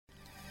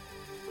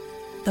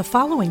The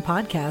following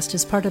podcast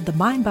is part of the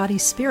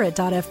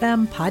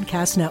MindBodySpirit.fm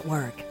podcast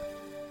network.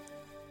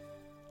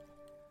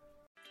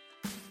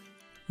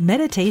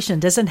 Meditation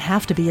doesn't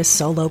have to be a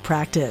solo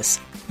practice.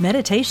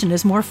 Meditation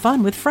is more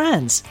fun with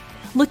friends.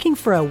 Looking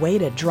for a way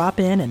to drop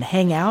in and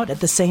hang out at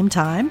the same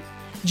time?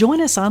 Join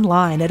us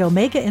online at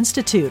Omega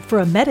Institute for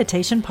a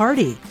meditation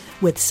party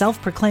with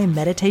self-proclaimed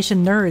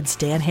meditation nerds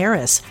Dan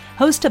Harris,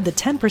 host of the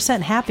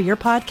 10% Happier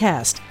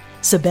podcast,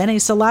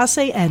 Sabene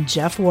Selassie, and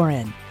Jeff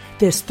Warren.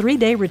 This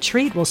 3-day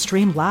retreat will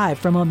stream live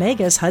from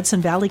Omega's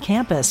Hudson Valley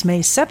campus May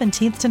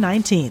 17th to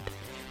 19th.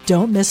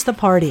 Don't miss the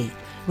party.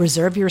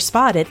 Reserve your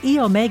spot at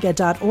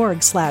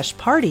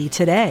eomega.org/party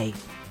today.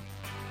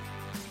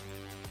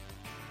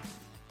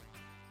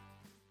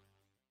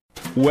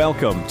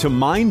 Welcome to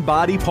Mind,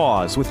 Body,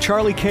 Pause with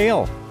Charlie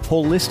Kale.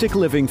 Holistic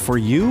living for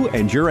you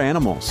and your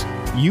animals.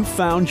 You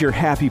found your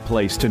happy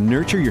place to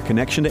nurture your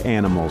connection to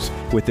animals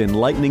with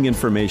enlightening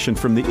information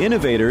from the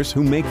innovators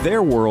who make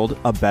their world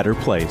a better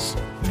place.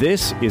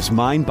 This is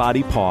Mind,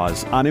 Body,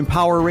 Pause on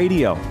Empower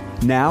Radio.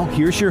 Now,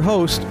 here's your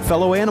host,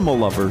 fellow animal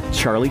lover,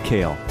 Charlie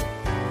Kale.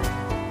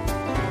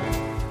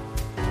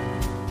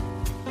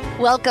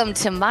 Welcome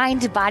to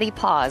Mind, Body,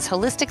 Pause,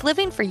 holistic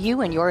living for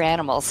you and your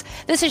animals.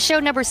 This is show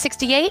number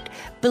 68,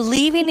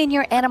 Believing in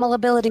Your Animal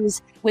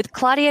Abilities with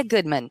Claudia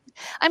Goodman.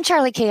 I'm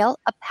Charlie Kale,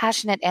 a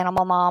passionate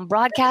animal mom,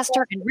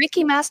 broadcaster, and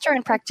Reiki master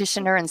and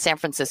practitioner in San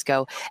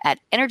Francisco at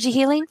Energy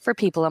Healing for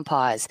People and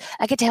Paws.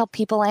 I get to help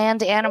people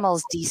and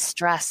animals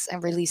de-stress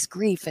and release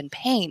grief and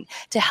pain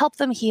to help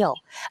them heal.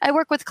 I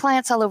work with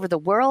clients all over the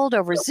world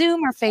over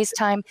Zoom or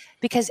FaceTime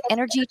because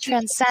energy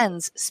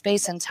transcends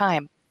space and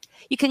time.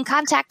 You can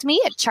contact me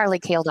at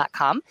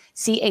charliekale.com,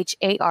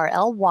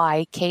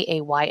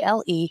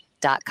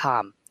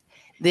 CharlieKayle.com.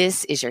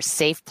 This is your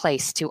safe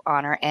place to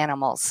honor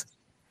animals.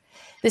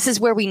 This is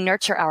where we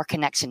nurture our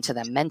connection to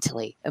them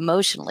mentally,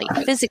 emotionally,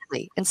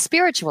 physically, and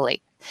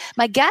spiritually.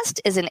 My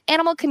guest is an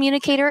animal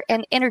communicator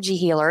and energy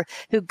healer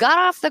who got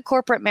off the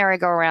corporate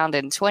merry-go-round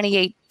in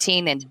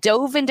 2018 and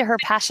dove into her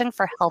passion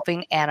for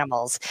helping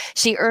animals.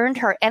 She earned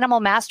her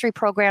Animal Mastery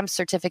Program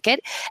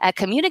certificate at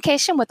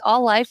Communication with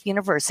All Life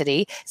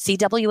University,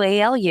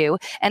 CWALU,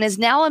 and is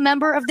now a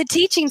member of the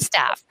teaching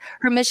staff.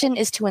 Her mission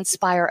is to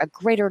inspire a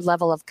greater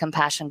level of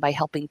compassion by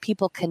helping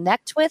people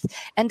connect with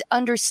and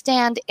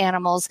understand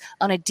animals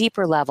on a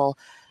deeper level,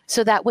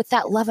 so that with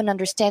that love and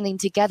understanding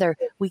together,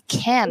 we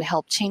can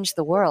help change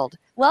the world.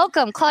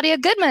 Welcome, Claudia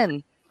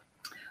Goodman.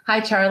 Hi,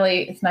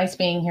 Charlie. It's nice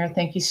being here.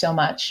 Thank you so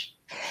much.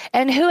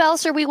 And who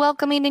else are we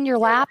welcoming in your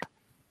lap?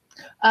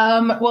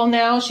 Well,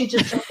 now she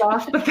just jumped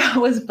off, but that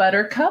was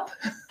Buttercup.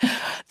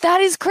 That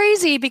is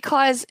crazy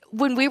because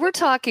when we were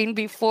talking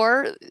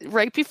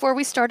right before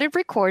we started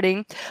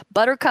recording,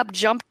 Buttercup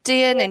jumped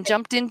in and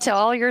jumped into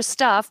all your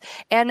stuff.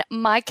 And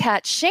my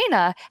cat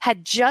Shayna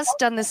had just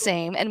done the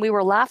same. And we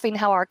were laughing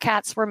how our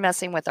cats were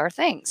messing with our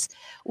things.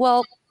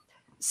 Well,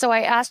 so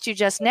I asked you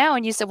just now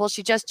and you said, well,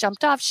 she just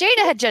jumped off. Shayna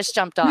had just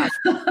jumped off.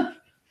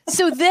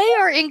 So they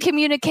are in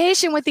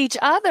communication with each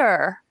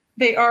other.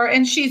 They are,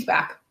 and she's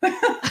back.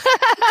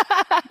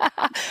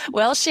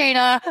 Well,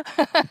 Shayna.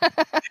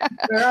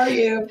 Where are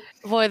you?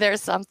 Boy,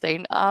 there's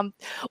something.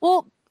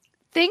 Well,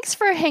 thanks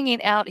for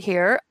hanging out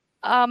here.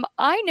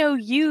 I know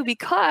you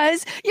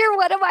because you're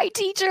one of my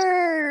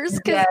teachers.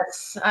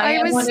 Yes,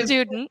 I'm a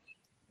student.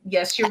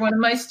 Yes, you're one of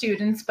my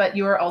students, but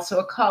you are also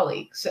a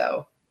colleague.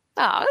 So.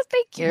 Oh,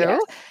 thank you.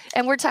 Yes.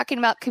 And we're talking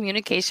about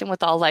Communication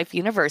with All Life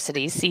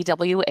University,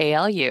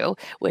 CWALU,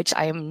 which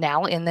I am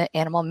now in the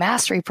Animal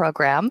Mastery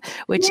Program,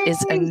 which Yay.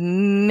 is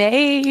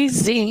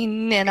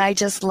amazing. And I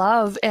just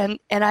love, and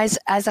as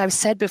I've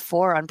said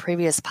before on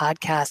previous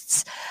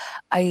podcasts,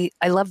 I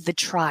love the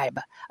tribe.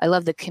 I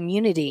love the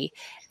community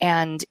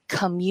and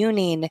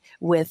communing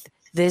with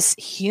this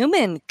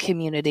human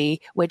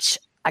community, which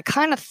I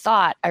kind of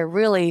thought I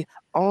really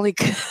only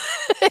could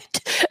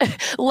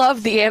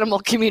love the animal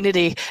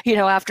community. You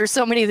know, after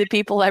so many of the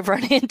people I've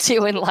run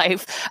into in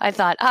life, I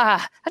thought, I'm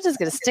just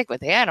going to stick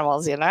with the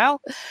animals, you know?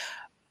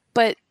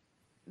 But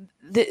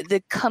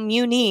the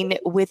communing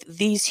with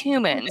these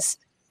humans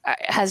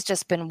has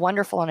just been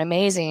wonderful and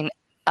amazing,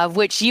 of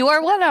which you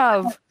are one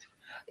of.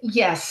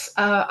 Yes,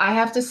 I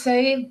have to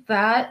say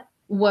that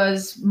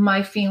was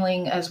my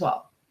feeling as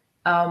well.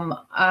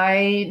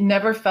 I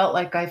never felt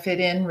like I fit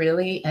in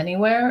really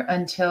anywhere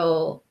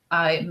until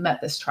I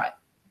met this tribe,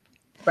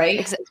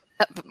 right?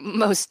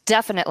 Most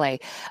definitely.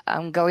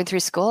 Going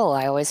through school,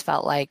 I always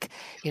felt like,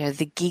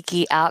 the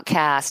geeky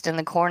outcast in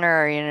the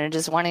corner,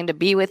 just wanting to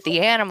be with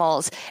the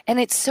animals. And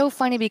it's so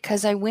funny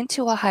because I went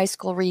to a high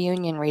school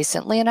reunion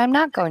recently, and I'm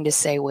not going to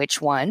say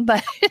which one,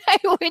 but I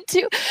went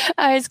to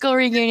a high school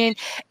reunion,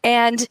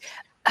 and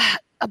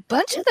a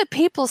bunch of the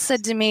people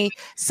said to me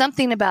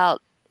something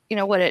about,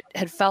 what it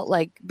had felt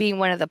like being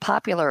one of the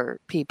popular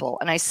people.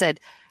 And I said,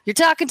 you're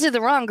talking to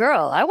the wrong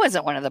girl. I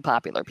wasn't one of the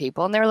popular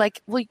people. And they're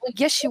like, well,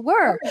 yes, you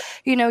were.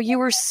 You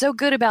were so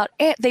good about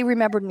it. They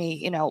remembered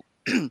me,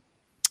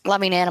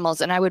 loving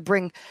animals.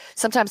 And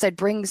sometimes I'd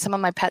bring some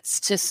of my pets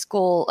to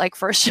school, like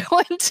for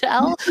show and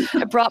tell.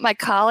 I brought my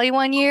collie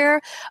one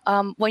year.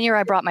 One year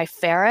I brought my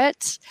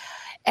ferret,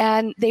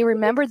 and they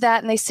remembered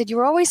that. And they said, you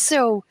were always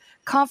so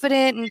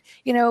confident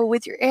and,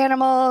 with your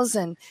animals.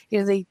 And,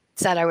 they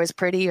said I was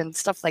pretty and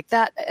stuff like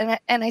that.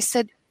 And I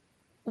said,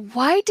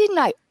 why didn't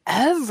I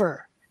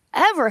ever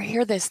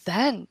hear this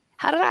then?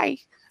 How did I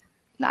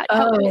not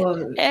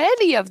know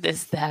any of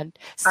this then?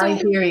 So I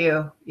hear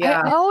you.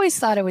 Yeah. I always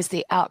thought I was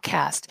the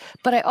outcast,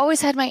 but I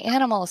always had my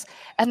animals,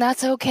 and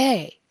that's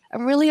okay.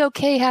 I'm really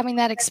okay having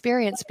that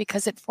experience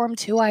because it formed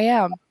who I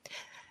am,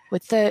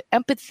 with the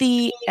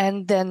empathy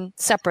and then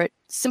separate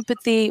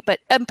sympathy, but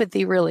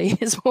empathy really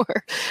is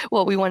more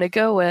what we want to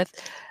go with.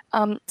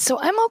 So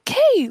I'm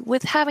okay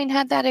with having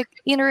had that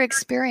inner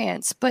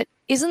experience, but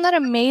isn't that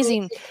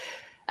amazing?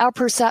 Our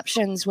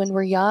perceptions when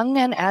we're young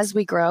and as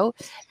we grow,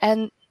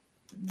 and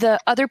the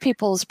other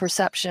people's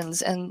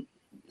perceptions, and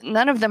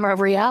none of them are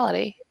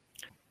reality.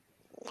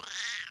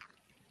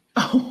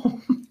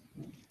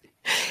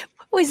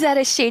 Was that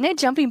a Shayna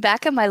jumping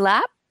back in my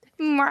lap?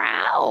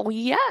 Meow,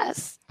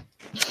 yes.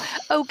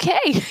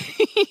 Okay.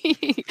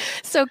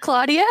 So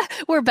Claudia,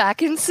 we're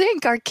back in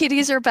sync. Our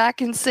kitties are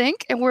back in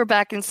sync, and we're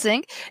back in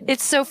sync.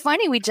 It's so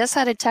funny. We just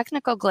had a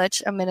technical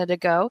glitch a minute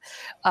ago,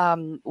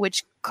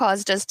 which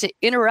caused us to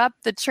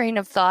interrupt the train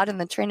of thought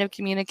and the train of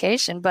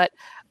communication, but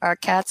our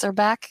cats are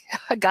back,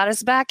 got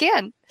us back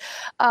in.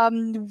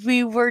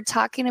 We were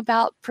talking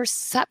about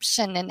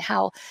perception and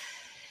how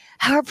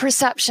our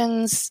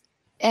perceptions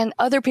and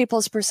other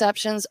people's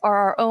perceptions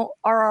are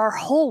our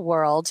whole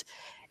world,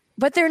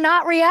 but they're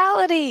not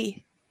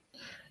reality.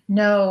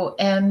 No.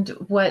 And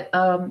what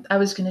I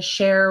was going to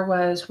share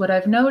was what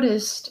I've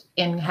noticed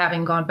in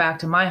having gone back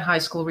to my high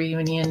school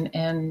reunion.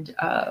 And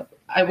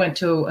I went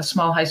to a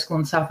small high school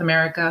in South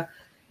America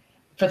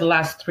for the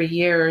last 3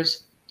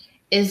 years,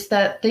 is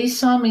that they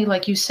saw me,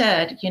 like you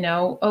said,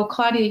 oh,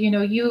 Claudia,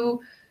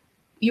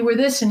 you were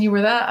this and you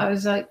were that. I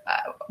was like,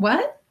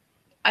 what?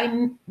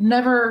 I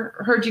never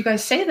heard you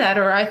guys say that,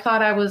 or I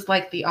thought I was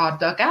like the odd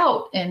duck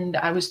out and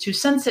I was too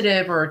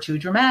sensitive or too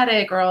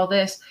dramatic or all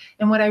this.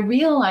 And what I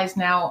realize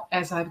now,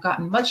 as I've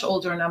gotten much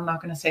older, and I'm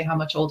not going to say how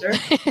much older,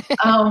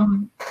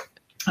 I'm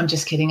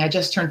just kidding. I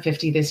just turned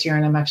 50 this year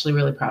and I'm actually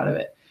really proud of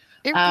it.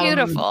 You're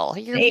beautiful.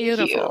 You're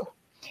beautiful.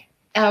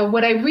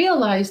 What I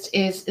realized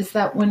is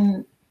that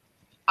when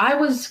I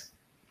was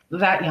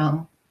that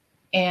young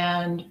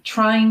and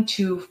trying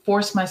to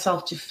force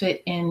myself to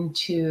fit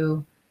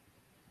into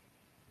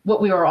what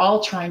we were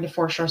all trying to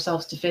force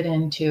ourselves to fit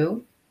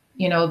into,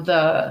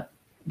 the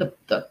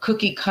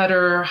cookie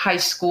cutter high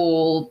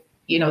school,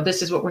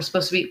 this is what we're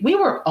supposed to be. We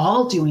were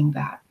all doing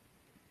that.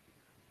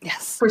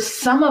 Yes. For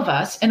some of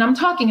us, and I'm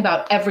talking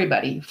about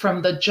everybody,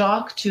 from the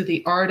jock to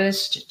the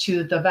artist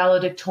to the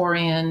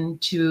valedictorian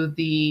to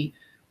the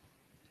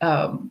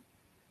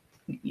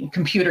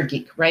computer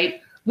geek,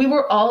 right? We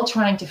were all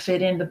trying to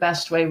fit in the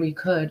best way we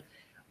could.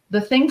 The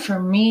thing for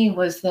me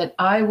was that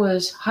I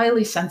was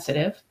highly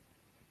sensitive.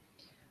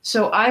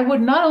 So I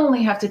would not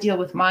only have to deal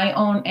with my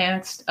own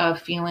angst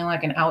of feeling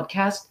like an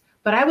outcast,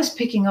 but I was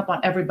picking up on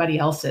everybody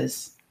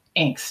else's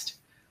angst,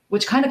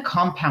 which kind of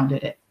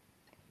compounded it.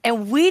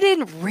 And we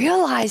didn't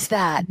realize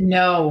that.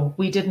 No,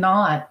 we did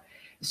not.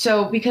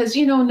 So because,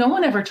 no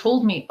one ever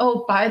told me,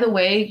 oh, by the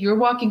way, you're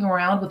walking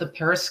around with a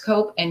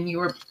periscope and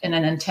you're in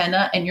an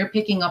antenna and you're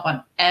picking up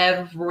on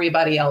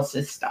everybody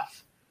else's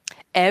stuff.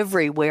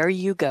 Everywhere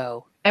you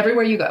go.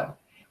 Everywhere you go.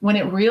 When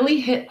it really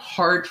hit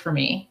hard for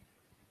me,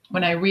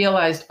 when I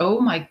realized,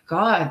 oh my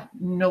God,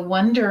 no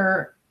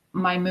wonder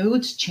my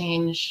moods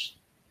change,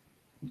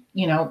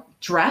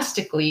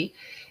 drastically,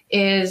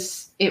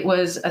 it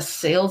was a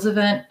sales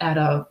event at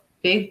a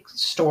big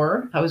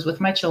store. I was with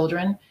my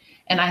children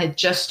and I had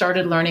just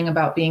started learning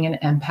about being an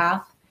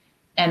empath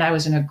and I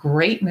was in a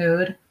great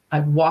mood.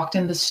 I walked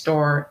in the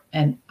store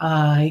and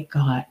I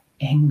got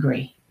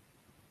angry.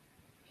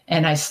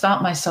 And I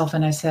stopped myself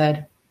and I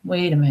said,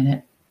 wait a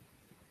minute.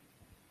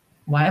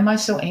 Why am I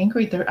so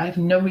angry? I have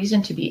no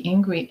reason to be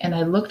angry. And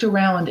I looked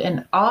around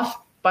and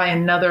off by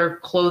another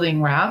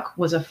clothing rack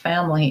was a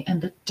family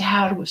and the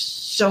dad was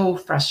so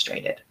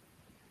frustrated.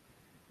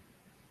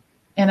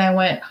 And I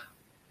went,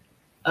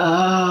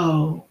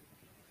 oh,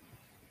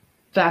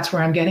 that's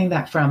where I'm getting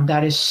that from.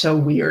 That is so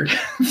weird.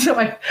 So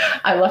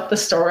I left the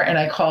store and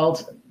I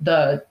called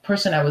the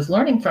person I was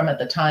learning from at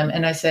the time.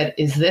 And I said,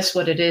 is this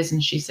what it is?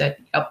 And she said,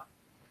 yep.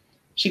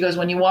 She goes,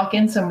 when you walk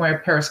in somewhere,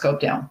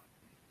 periscope down.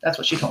 That's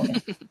what she told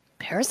me.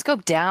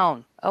 Periscope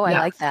down. Oh, I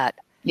like that.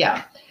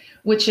 Yeah.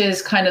 Which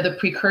is kind of the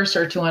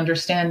precursor to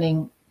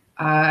understanding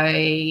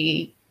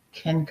I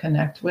can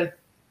connect with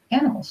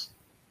animals.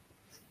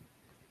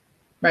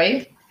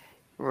 Right?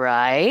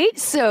 Right.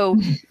 So,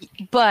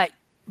 but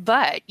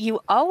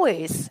you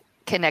always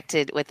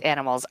connected with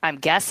animals, I'm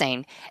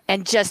guessing,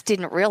 and just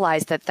didn't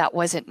realize that that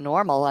wasn't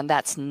normal and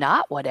that's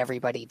not what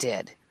everybody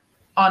did.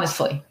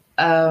 Honestly,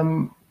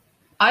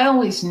 I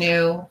always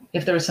knew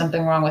if there was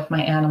something wrong with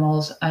my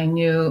animals. I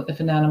knew if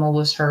an animal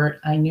was hurt.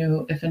 I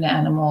knew if an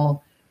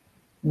animal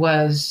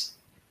was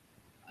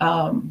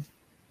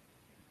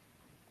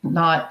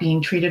not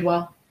being treated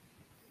well,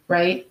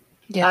 right?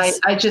 Yes.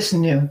 I just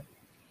knew.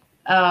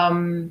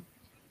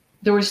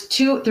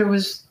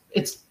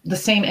 It's the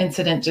same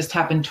incident just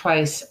happened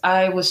twice.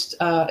 I was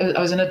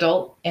an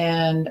adult,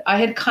 and I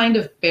had kind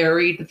of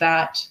buried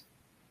that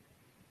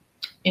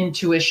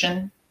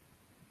intuition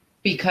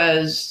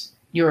because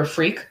you're a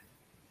freak,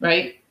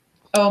 right?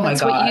 Oh my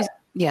God.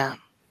 Yeah.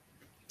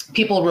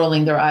 People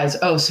rolling their eyes.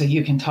 Oh, so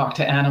you can talk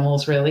to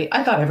animals, really?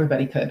 I thought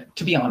everybody could,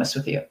 to be honest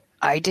with you.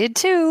 I did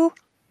too.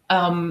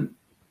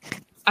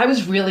 I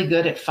was really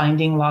good at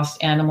finding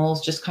lost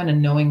animals, just kind of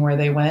knowing where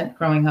they went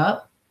growing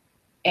up.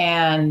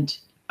 And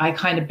I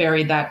kind of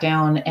buried that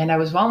down. And I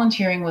was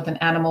volunteering with an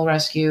animal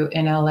rescue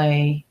in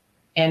LA.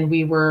 And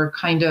we were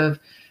kind of,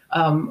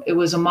 it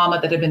was a mama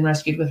that had been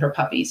rescued with her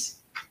puppies.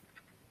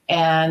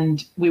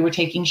 And we were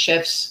taking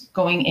shifts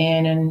going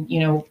in, and, you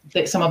know,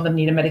 some of them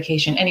needed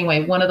medication.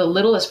 Anyway, one of the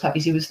littlest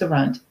puppies, he was the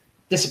runt,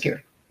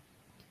 disappeared.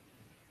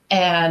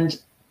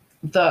 And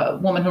the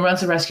woman who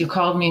runs the rescue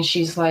called me, and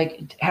she's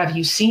like, did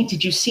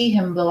you see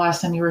him the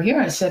last time you were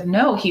here? I said,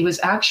 no, he was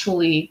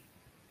actually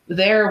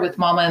there with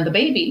mama and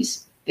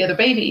the other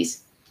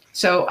babies.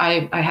 So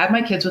I had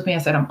my kids with me. I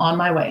said, I'm on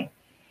my way.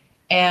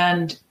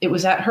 And it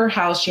was at her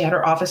house. She had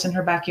her office in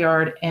her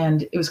backyard,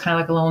 and it was kind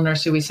of like a little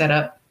nursery we set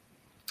up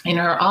in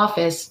her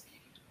office,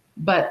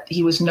 but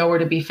he was nowhere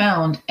to be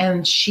found.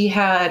 And she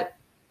had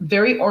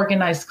very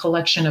organized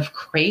collection of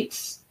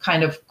crates,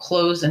 kind of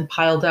closed and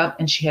piled up,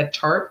 and she had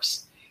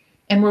tarps.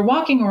 And we're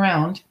walking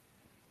around,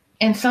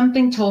 and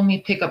something told me,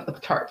 pick up the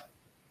tarp.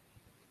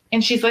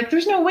 And she's like,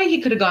 there's no way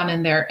he could have gone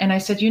in there. And I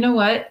said, you know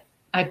what?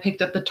 I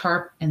picked up the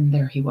tarp, and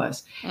there he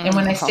was. And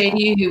when I say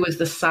to you, he was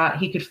the size,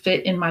 he could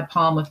fit in my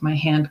palm with my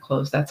hand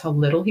closed. That's how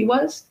little he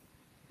was.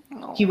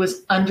 He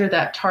was under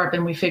that tarp,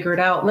 and we figured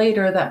out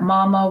later that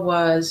mama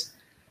was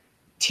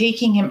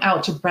taking him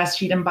out to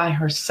breastfeed him by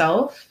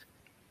herself.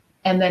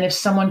 And then if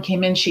someone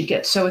came in, she'd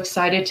get so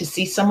excited to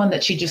see someone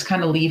that she'd just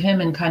kind of leave him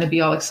and kind of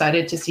be all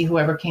excited to see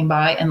whoever came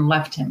by, and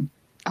left him.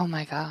 Oh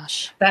my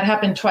gosh. That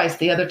happened twice.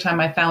 The other time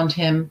I found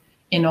him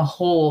in a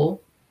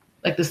hole,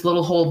 like this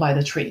little hole by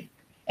the tree.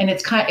 And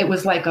it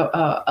was like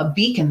a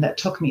beacon that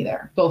took me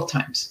there both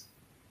times.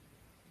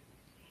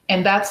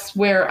 And that's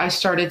where I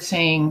started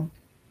saying,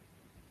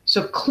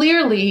 so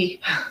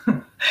clearly,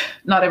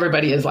 not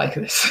everybody is like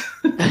this.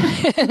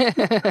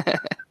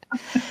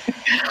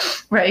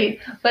 Right?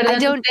 But at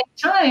the same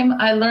time,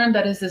 I learned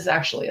that this is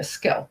actually a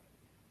skill.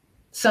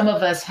 Some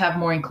of us have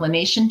more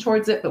inclination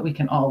towards it, but we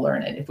can all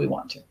learn it if we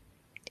want to.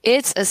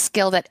 It's a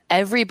skill that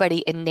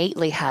everybody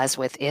innately has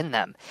within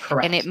them.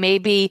 Correct. And it may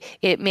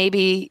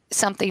be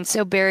something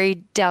so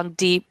buried down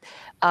deep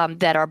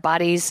that our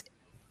bodies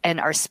and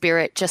our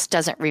spirit just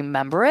doesn't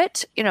remember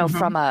it,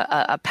 from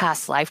a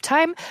past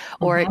lifetime.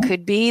 Or it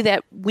could be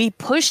that we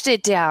pushed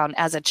it down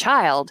as a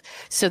child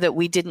so that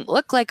we didn't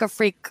look like a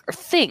freak, or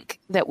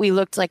think that we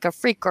looked like a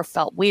freak, or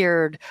felt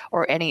weird,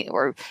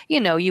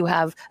 you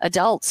have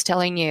adults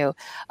telling you,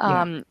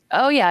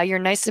 oh yeah, you're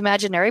a nice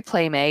imaginary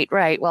playmate.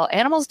 Right. Well,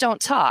 animals don't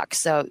talk.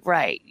 So,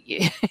 right.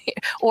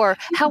 Or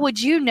how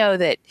would you know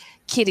that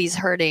Kitty's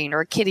hurting,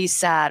 or Kitty's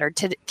sad, or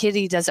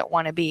Kitty doesn't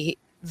want to be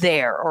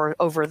there or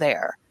over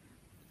there?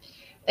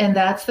 And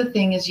that's the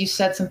thing, is you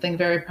said something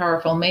very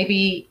powerful.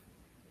 Maybe,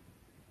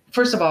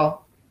 first of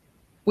all,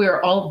 we're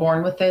all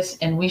born with this,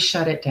 and we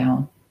shut it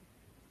down.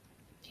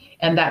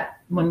 And that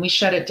when we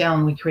shut it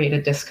down, we create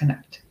a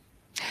disconnect.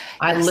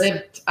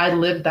 Yes. I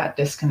lived that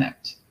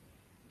disconnect.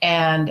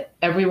 And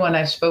everyone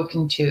I've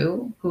spoken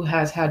to who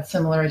has had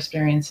similar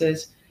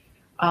experiences,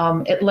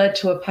 it led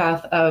to a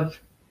path of,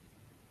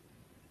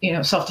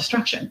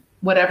 self-destruction.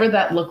 Whatever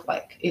that looked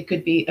like. It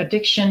could be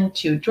addiction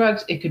to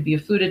drugs. It could be a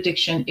food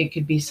addiction. It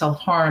could be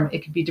self-harm. It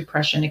could be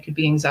depression. It could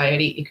be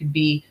anxiety. It could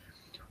be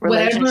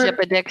relationship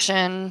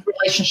addiction.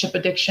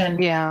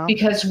 Yeah.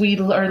 Because we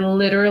are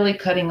literally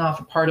cutting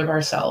off a part of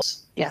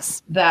ourselves.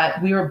 Yes.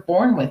 That we were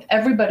born with.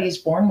 Everybody is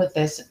born with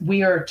this.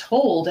 We are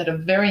told at a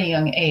very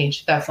young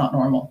age that's not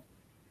normal.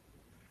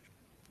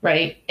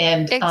 Right.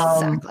 And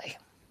exactly.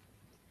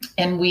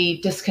 And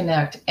we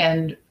disconnect.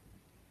 And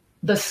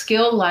the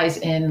skill lies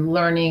in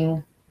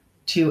learning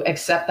to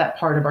accept that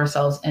part of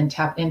ourselves and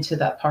tap into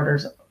that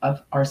part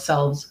of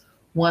ourselves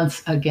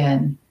once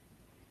again.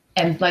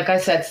 And like I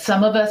said,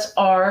 some of us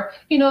are,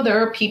 there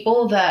are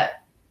people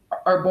that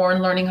are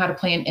born learning how to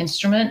play an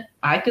instrument.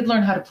 I could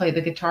learn how to play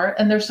the guitar,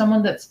 and there's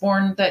someone that's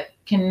born that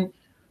can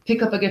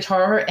pick up a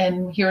guitar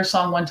and hear a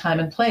song one time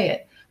and play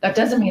it. That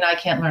doesn't mean I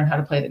can't learn how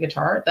to play the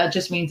guitar. That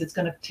just means it's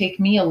going to take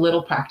me a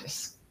little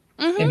practice.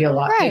 Maybe a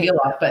lot,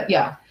 but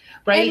yeah.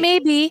 Right.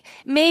 And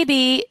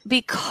maybe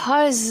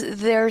because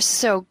they're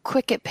so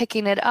quick at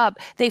picking it up,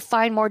 they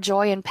find more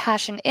joy and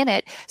passion in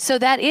it. So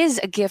that is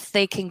a gift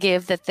they can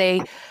give that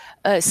they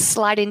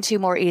slide into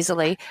more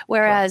easily.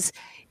 Whereas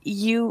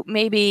you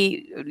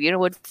maybe,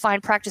 would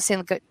find practicing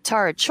the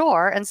guitar a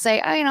chore and say,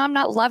 I'm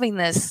not loving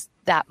this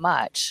that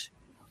much.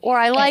 Or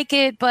I like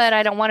it, but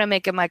I don't want to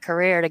make it my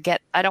career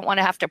I don't want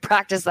to have to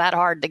practice that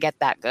hard to get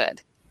that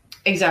good.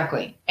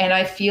 Exactly. And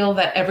I feel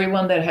that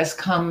everyone that has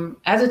come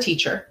as a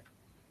teacher,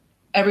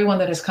 everyone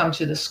that has come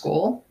to the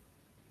school,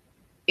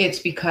 it's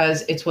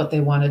because it's what they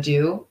want to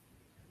do.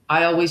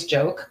 I always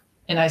joke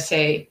and I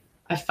say,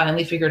 I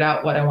finally figured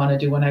out what I want to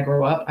do when I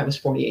grow up. I was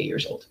 48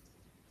 years old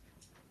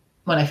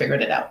when I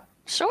figured it out.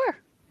 Sure.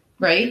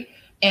 Right.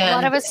 And a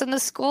lot of us in the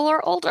school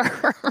are older.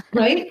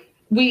 Right.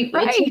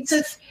 Right.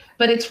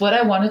 But it's what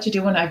I wanted to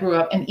do when I grew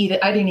up and eat it.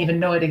 I didn't even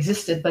know it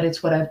existed, but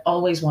it's what I've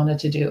always wanted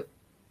to do.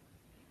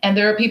 And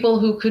there are people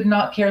who could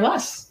not care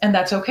less. And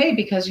that's okay,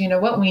 because you know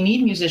what? We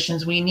need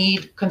musicians. We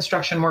need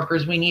construction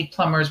workers. We need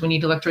plumbers. We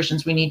need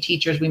electricians. We need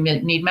teachers. We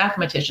need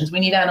mathematicians. We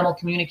need animal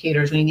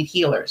communicators. We need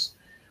healers.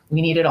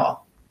 We need it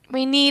all.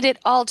 We need it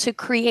all to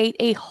create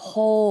a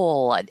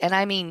whole. And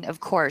I mean, of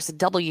course,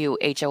 WHOLE,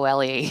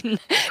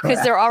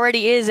 because there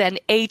already is an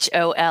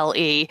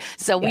HOLE.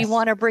 So we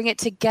want to bring it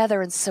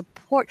together and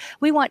support.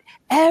 We want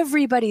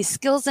everybody's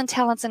skills and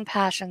talents and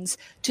passions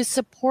to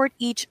support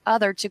each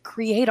other to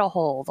create a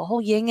whole, the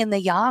whole yin and the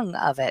yang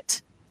of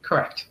it.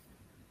 Correct.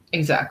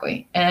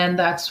 Exactly. And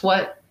that's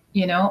what,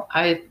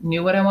 I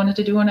knew what I wanted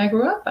to do when I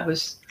grew up. I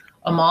was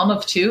a mom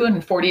of 2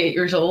 and 48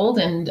 years old,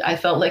 and I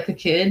felt like a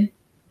kid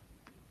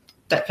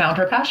that found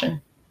her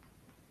passion.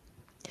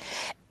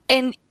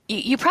 And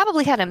you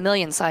probably had a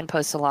million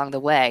signposts along the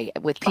way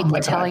with people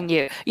telling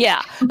you.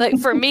 Yeah. Like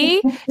for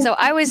me, so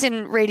I was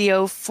in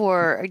radio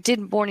I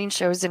did morning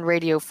shows in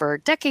radio for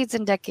decades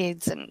and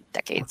decades and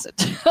decades,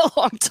 a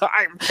long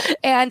time.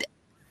 And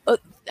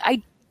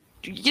I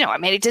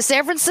made it to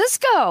San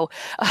Francisco,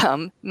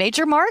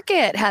 major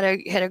market, had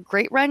a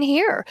great run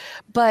here.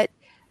 But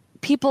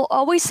people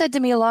always said to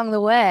me along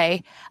the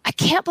way, I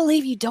can't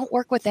believe you don't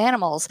work with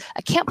animals.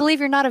 I can't believe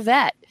you're not a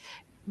vet,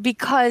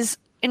 because,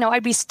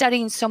 I'd be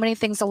studying so many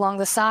things along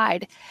the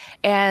side,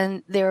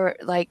 and they're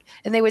like,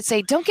 and they would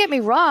say, don't get me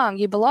wrong,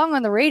 you belong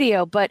on the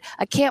radio, but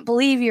I can't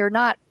believe you're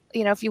not,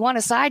 if you want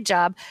a side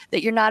job,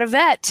 that you're not a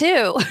vet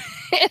too.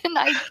 And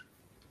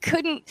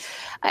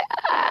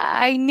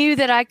I knew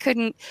that I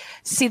couldn't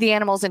see the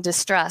animals in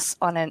distress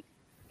on an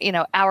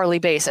hourly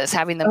basis,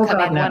 having them come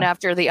in one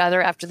after the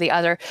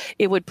other,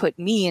 it would put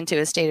me into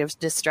a state of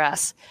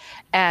distress.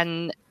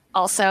 And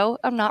also,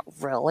 I'm not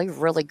really,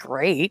 really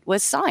great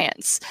with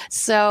science.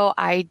 So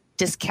I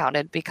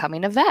discounted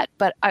becoming a vet,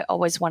 but I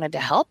always wanted to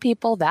help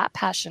people. That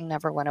passion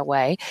never went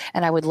away.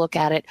 And I would look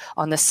at it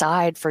on the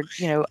side for,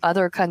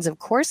 other kinds of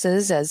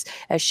courses, as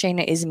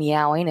Shayna is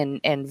meowing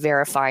and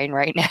verifying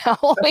right now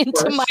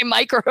into my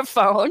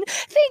microphone.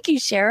 Thank you,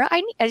 Shayna.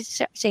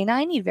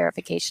 I need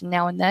verification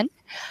now and then.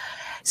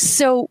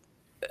 So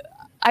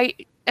I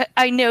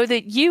know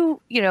that you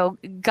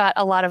got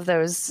a lot of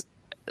those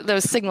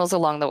signals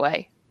along the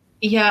way.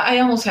 Yeah, I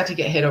almost had to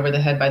get hit over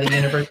the head by the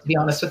universe, to be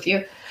honest with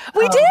you.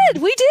 We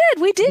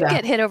did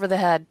get hit over the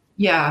head.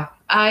 Yeah.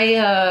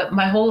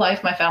 My whole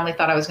life, my family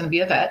thought I was going to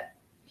be a vet.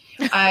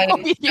 I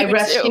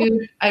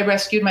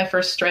rescued my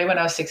first stray when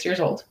I was 6 years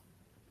old.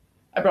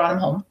 I brought him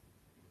home.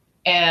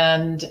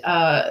 And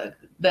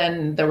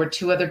then there were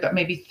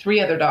maybe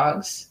 3 other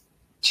dogs.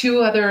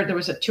 There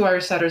was 2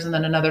 Irish setters and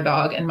then another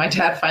dog. And my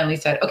dad finally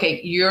said, okay,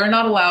 you're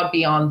not allowed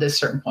beyond this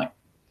certain point,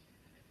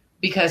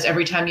 because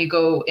every time you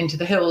go into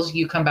the hills,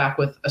 you come back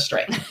with a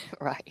stray.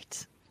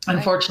 Right.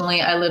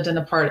 Unfortunately, I lived in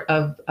a part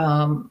of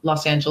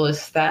Los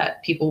Angeles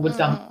that people would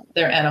dump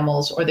their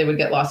animals or they would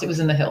get lost. It was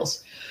in the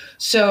hills.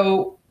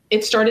 So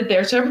it started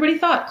there. So everybody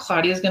thought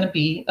Claudia is going to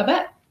be a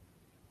vet.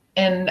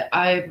 And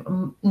I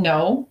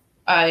don't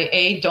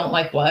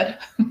like blood.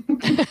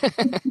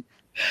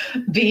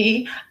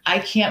 B, I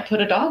can't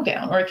put a dog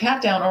down or a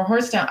cat down or a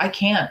horse down. I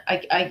can't.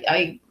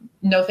 I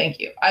no, thank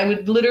you. I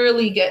would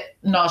literally get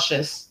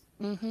nauseous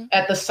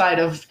at the sight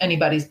of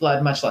anybody's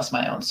blood, much less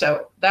my own.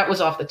 So that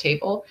was off the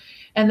table.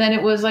 And then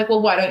it was like,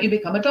 well, why don't you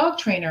become a dog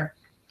trainer?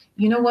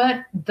 You know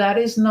what? That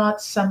is not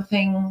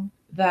something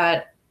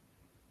that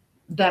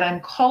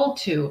I'm called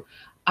to.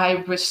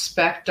 I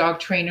respect dog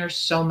trainers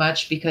so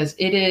much because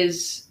it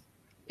is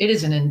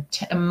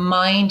a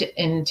mind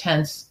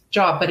intense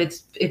job, but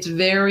it's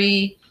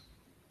very,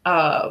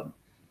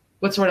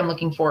 what's the word I'm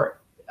looking for?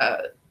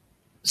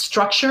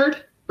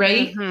 Structured,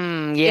 right?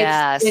 Mm-hmm,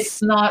 yes.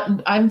 It's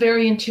not, I'm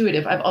very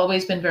intuitive. I've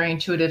always been very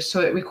intuitive.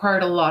 So it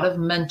required a lot of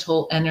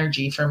mental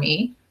energy for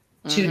me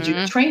to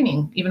do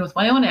training, even with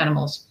my own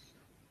animals.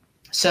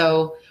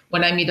 So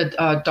when I meet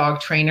a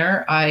dog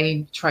trainer,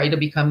 I try to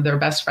become their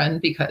best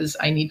friend because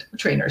I need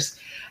trainers.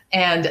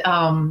 And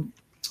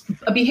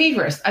a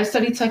behaviorist. I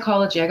studied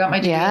psychology. I got my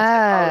degree in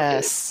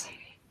psychology.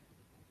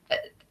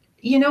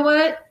 You know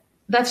what?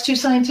 That's too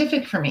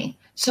scientific for me.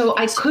 So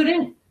I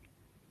couldn't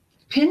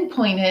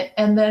pinpoint it.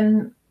 And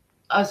then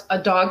a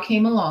dog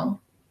came along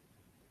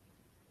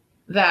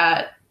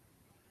that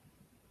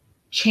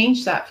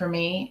changed that for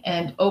me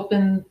and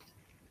opened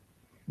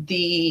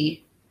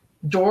the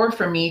door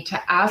for me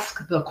to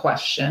ask the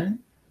question,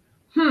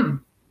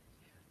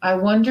 I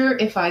wonder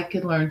if I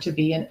could learn to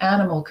be an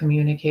animal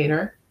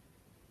communicator.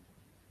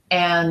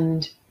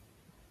 And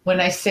when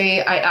I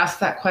say I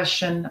asked that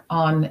question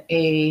on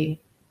a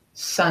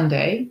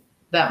Sunday,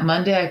 that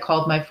Monday, I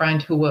called my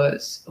friend who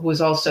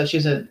was also,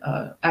 she's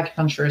a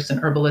acupuncturist and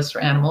herbalist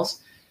for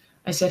animals.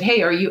 I said,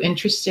 hey, are you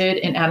interested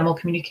in animal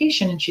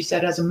communication? And she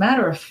said, as a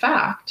matter of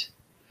fact,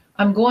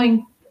 I'm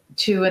going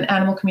to an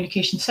animal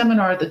communication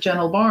seminar at the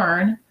Gentle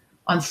Barn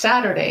on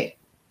Saturday.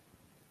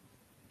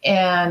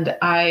 And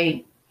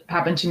I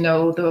happen to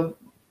know the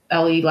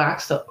Ellie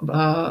Lax,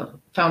 the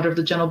founder of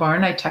the Gentle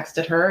Barn. I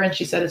texted her and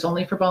she said, it's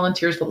only for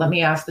volunteers, but let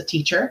me ask the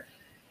teacher.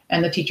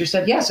 And the teacher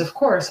said, yes, of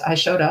course. I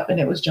showed up and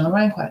it was Joan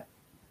Ranquet.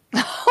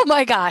 Oh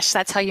my gosh,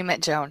 that's how you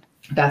met Joan.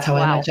 That's how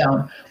I met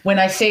Joan. When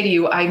I say to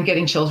you, I'm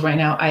getting chills right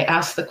now, I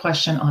asked the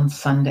question on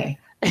Sunday.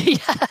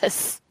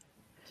 Yes.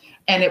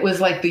 And it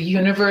was like the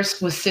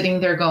universe was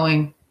sitting there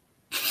going,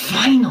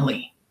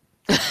 finally.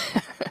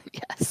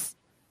 Yes.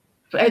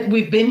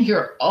 We've been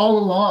here all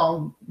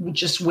along,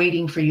 just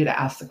waiting for you to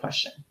ask the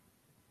question.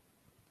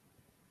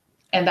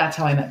 And that's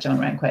how I met Joan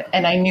Ranquet.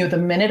 And I knew the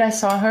minute I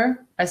saw her,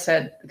 I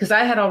said, because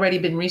I had already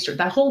been researching.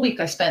 That whole week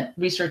I spent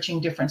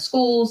researching different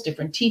schools,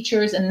 different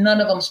teachers, and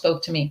none of them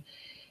spoke to me.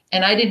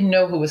 And I didn't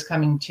know who was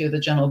coming to the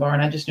Gentle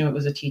Barn. I just knew it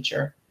was a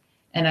teacher.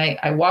 And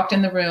I walked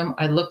in the room,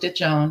 I looked at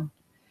Joan,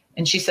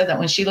 and she said that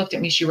when she looked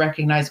at me, she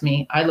recognized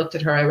me. I looked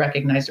at her, I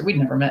recognized her. We'd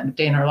never met in a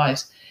day in our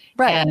lives.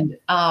 Right.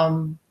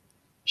 And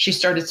she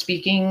started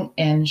speaking,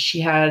 and she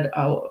had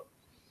a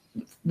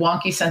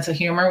wonky sense of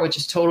humor, which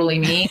is totally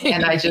me.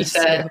 And I just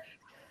said,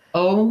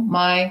 oh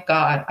my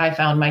God, I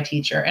found my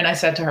teacher. And I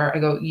said to her, I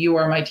go, you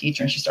are my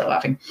teacher. And she started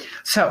laughing.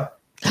 So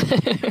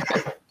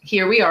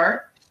here we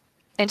are.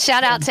 And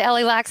shout out to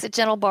Ellie Lax at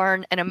Gentle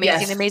Barn, an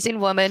amazing, amazing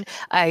woman.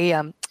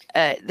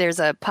 There's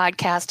a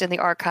podcast in the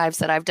archives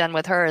that I've done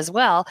with her as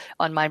well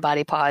on Mind,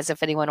 Body, Paws,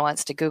 if anyone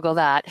wants to Google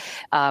that.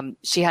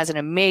 She has an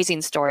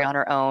amazing story on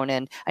her own,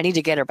 and I need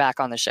to get her back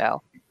on the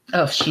show.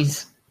 Oh,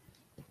 she's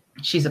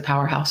a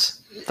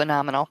powerhouse.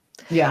 Phenomenal.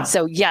 Yeah.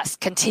 So yes,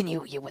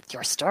 continue with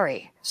your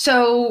story.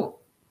 So,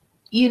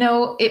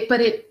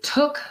 but it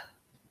took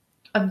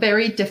a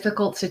very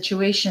difficult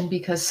situation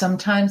because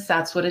sometimes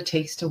that's what it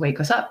takes to wake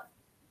us up.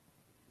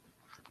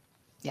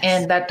 Yes.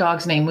 And that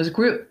dog's name was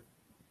Groot.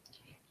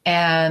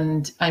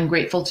 And I'm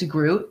grateful to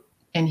Groot,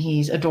 and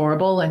he's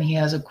adorable, and he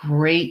has a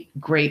great,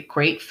 great,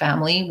 great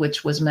family,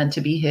 which was meant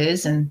to be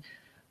his. And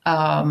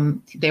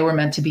they were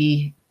meant to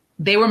be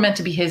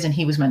his, and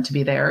he was meant to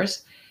be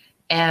theirs.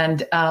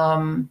 And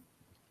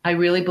I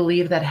really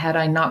believe that had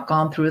I not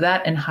gone through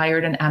that and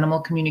hired an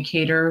animal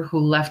communicator who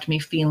left me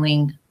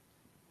feeling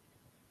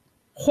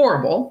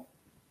horrible,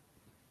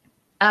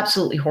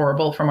 absolutely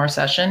horrible from our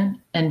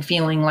session, and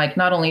feeling like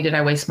not only did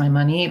I waste my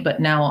money, but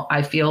now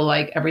I feel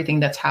like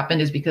everything that's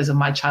happened is because of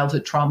my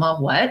childhood trauma.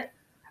 What?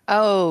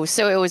 Oh,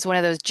 so it was one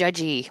of those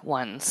judgy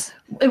ones.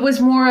 It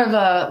was more of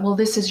a, well,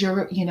 this is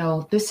your,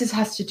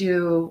 has to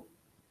do,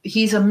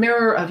 he's a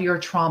mirror of your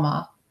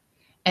trauma.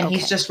 And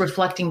he's just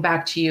reflecting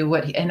back to you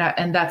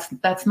and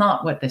that's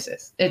not what this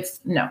is.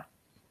 It's no,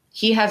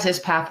 he has his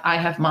path. I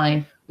have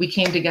mine. We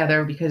came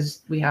together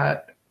because we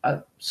had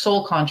a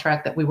soul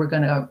contract that we were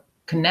going to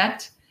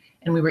connect,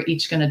 and we were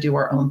each going to do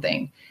our own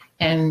thing.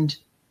 And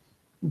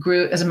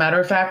Groot, as a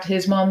matter of fact,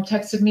 his mom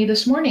texted me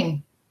this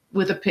morning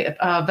with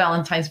a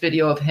Valentine's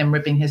video of him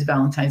ripping his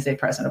Valentine's Day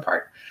present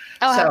apart.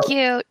 Oh, how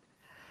cute.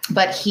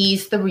 But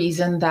he's the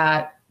reason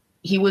that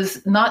he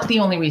was not the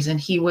only reason,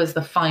 he was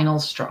the final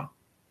straw.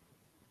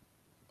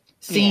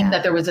 Seeing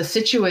that there was a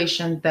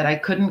situation that I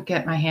couldn't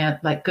get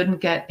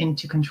couldn't get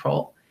into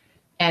control.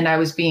 And I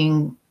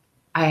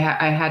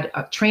had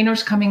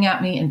trainers coming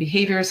at me and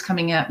behaviors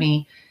coming at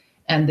me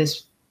and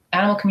this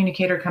animal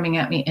communicator coming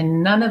at me,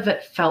 and none of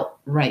it felt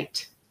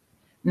right.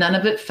 None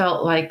of it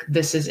felt like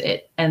this is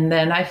it. And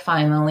then I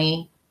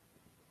finally,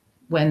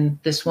 when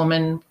this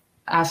woman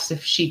asked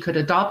if she could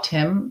adopt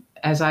him,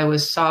 as I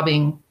was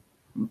sobbing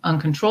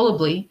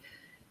uncontrollably,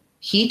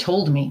 he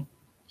told me.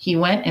 He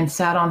went and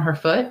sat on her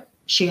foot.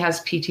 She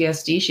has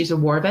PTSD. She's a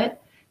war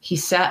vet. He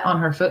sat on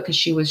her foot because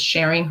she was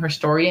sharing her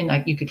story,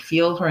 and you could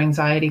feel her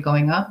anxiety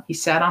going up. He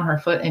sat on her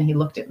foot and he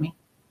looked at me.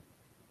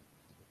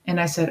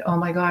 And I said, oh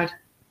my God,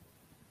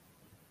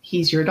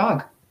 he's your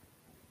dog.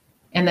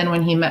 And then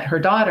when he met her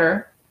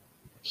daughter,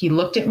 he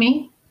looked at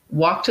me,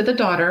 walked to the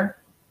daughter,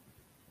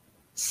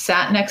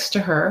 sat next to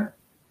her,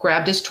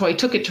 grabbed his toy,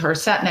 took it to her,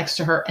 sat next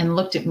to her, and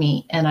looked at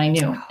me. And I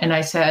knew. And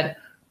I said,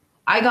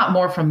 I got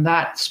more from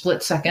that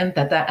split second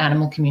that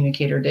animal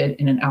communicator did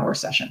in an hour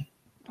session.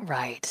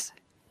 Right.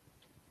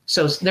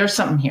 So there's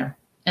something here.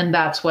 And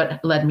that's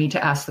what led me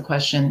to ask the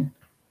question,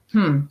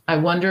 I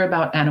wonder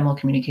about animal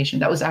communication.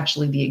 That was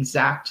actually the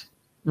exact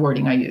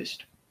wording I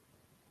used.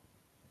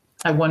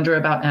 I wonder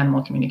about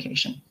animal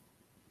communication.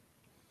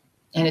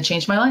 And it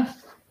changed my life.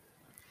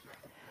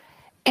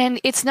 And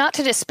it's not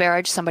to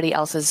disparage somebody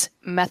else's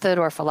method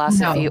or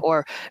philosophy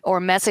or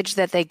message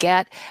that they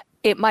get.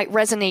 It might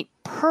resonate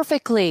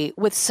perfectly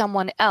with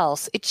someone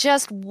else. It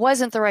just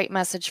wasn't the right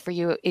message for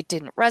you. It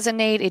didn't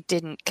resonate. It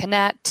didn't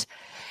connect.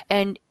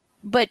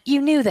 But you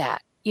knew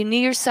that. You knew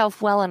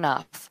yourself well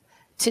enough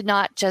to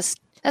not just,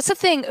 that's the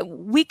thing.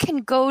 We can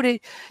go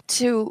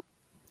to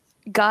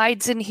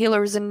guides and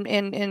healers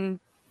and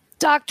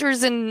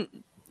doctors and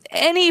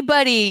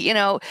anybody,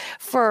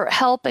 for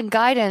help and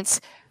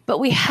guidance. But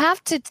we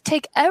have to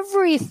take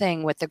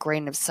everything with a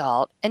grain of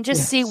salt and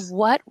just see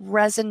what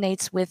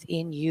resonates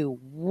within you,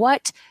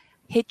 what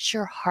hits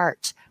your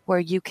heart, where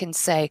you can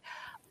say,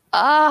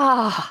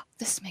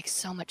 this makes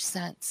so much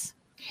sense.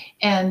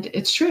 And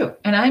it's true.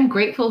 And I'm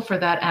grateful for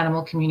that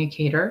animal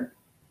communicator,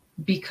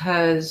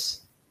 because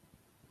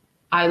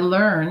I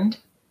learned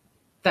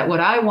that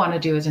what I want to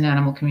do as an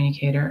animal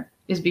communicator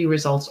is be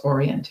results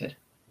oriented.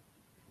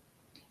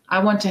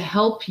 I want to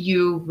help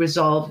you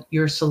resolve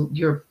your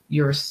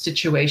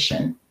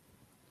situation.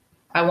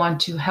 I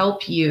want to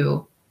help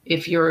you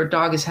if your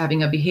dog is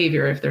having a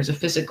behavior, if there's a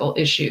physical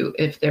issue,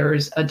 if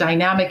there's a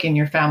dynamic in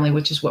your family,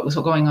 which is what was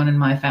going on in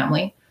my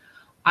family.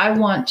 I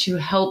want to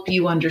help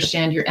you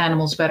understand your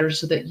animals better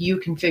so that you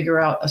can figure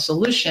out a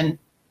solution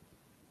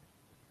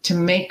to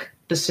make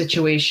the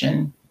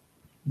situation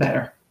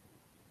better.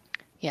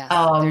 Yeah.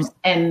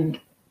 And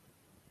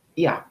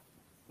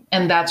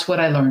that's what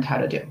I learned how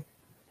to do.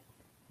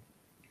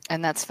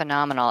 And that's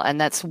phenomenal.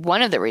 And that's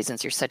one of the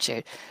reasons you're such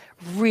a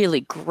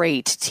really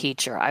great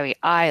teacher. I mean,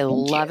 I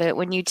love it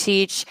when you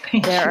teach.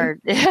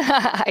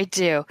 I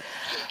do.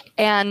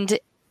 And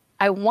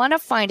I want to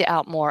find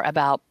out more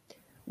about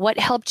what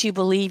helped you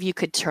believe you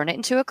could turn it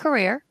into a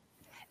career,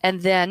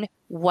 and then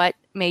what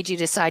made you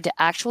decide to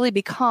actually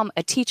become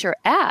a teacher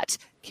at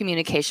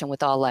Communication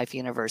with All Life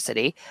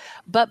University.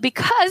 But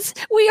because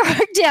we are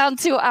down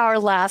to our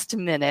last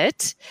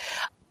minute,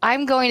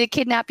 I'm going to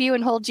kidnap you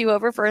and hold you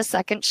over for a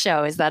second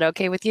show. Is that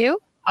okay with you?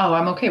 Oh,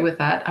 I'm okay with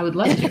that. I would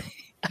love to.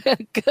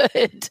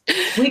 Good.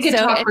 We could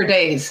talk for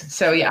days.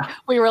 So yeah.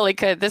 We really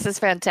could. This is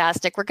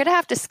fantastic. We're going to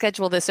have to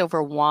schedule this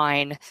over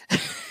wine.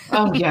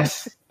 Oh,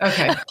 yes.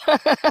 Okay.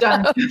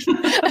 Done.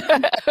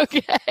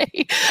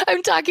 Okay.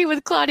 I'm talking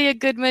with Claudia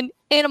Goodman,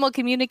 animal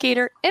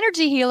communicator,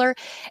 energy healer,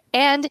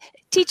 and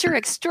teacher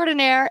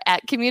extraordinaire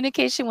at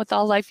Communication with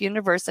All Life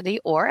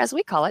University, or as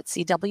we call it,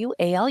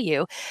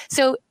 CWALU.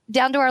 So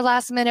down to our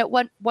last minute,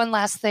 one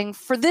last thing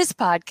for this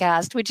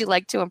podcast, would you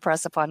like to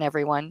impress upon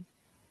everyone?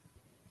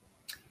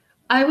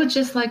 I would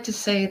just like to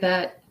say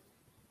that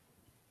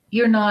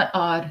you're not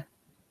odd.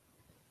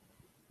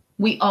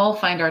 We all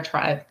find our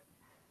tribe.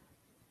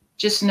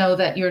 Just know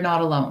that you're not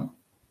alone.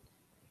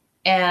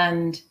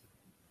 And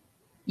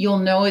you'll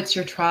know it's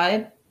your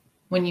tribe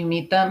when you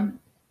meet them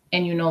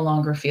and you no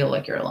longer feel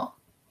like you're alone.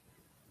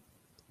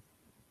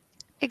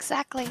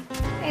 Exactly.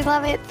 I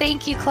love it.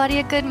 Thank you,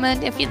 Claudia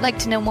Goodman. If you'd like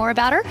to know more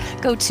about her,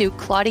 go to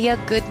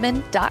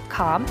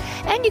claudiagoodman.com,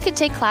 and you can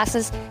take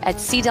classes at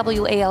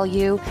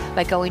CWALU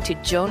by going to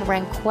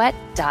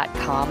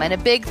joanranquette.com. And a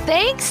big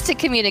thanks to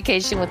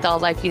Communication with All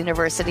Life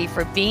University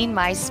for being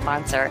my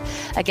sponsor.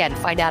 Again,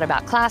 find out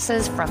about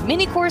classes from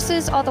mini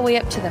courses all the way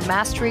up to the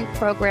Mastery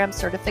Program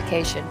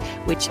certification,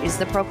 which is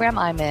the program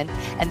I'm in.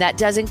 And that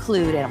does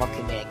include animal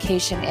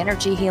communication,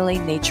 energy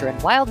healing, nature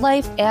and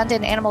wildlife, and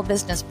an animal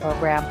business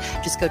program.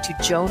 Just go to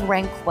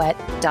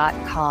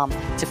joanranquette.com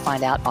to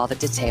find out all the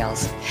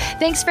details.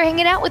 Thanks for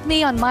hanging out with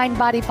me on Mind,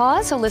 Body,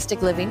 Paws,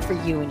 Holistic Living for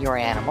you and your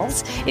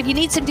animals. If you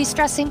need some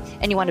de-stressing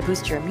and you want to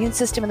boost your immune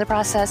system in the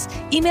process,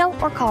 email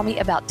or call me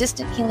about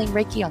distant healing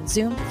Reiki on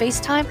Zoom,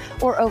 FaceTime,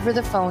 or over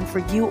the phone for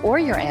you or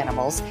your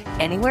animals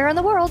anywhere in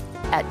the world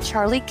at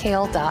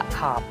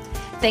charliekale.com.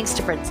 Thanks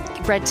to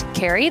Brent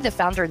Carey, the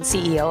founder and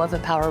CEO of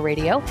Empower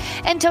Radio,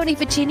 and Tony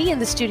Ficini in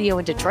the studio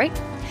in Detroit.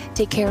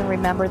 Take care and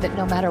remember that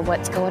no matter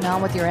what's going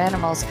on with your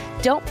animals,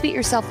 don't beat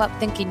yourself up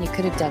thinking you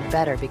could have done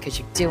better, because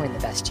you're doing the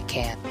best you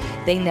can.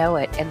 They know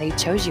it, and they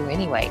chose you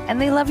anyway,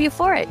 and they love you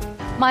for it.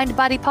 Mind,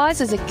 Body,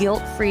 Paws is a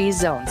guilt-free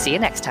zone. See you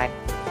next time.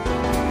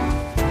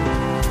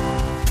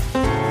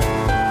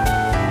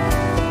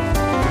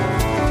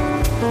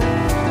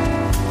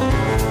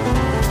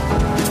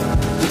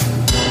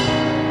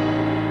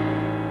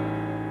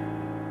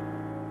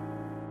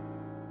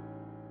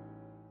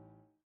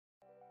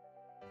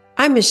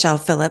 I'm Michelle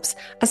Phillips,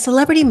 a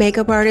celebrity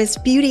makeup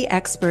artist, beauty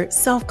expert,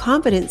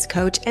 self-confidence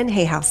coach, and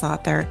Hay House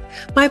author.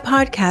 My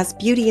podcast,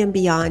 Beauty and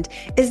Beyond,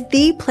 is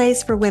the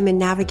place for women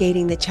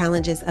navigating the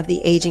challenges of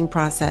the aging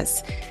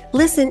process.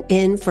 Listen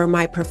in for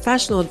my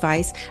professional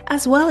advice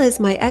as well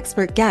as my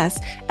expert guests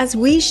as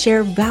we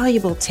share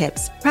valuable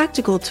tips,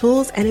 practical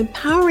tools, and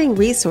empowering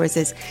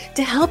resources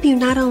to help you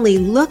not only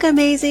look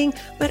amazing,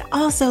 but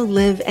also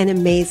live an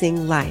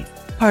amazing life.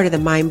 Part of the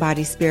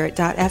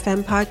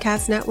MindBodySpirit.fm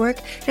podcast network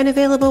and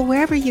available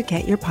wherever you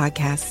get your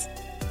podcasts.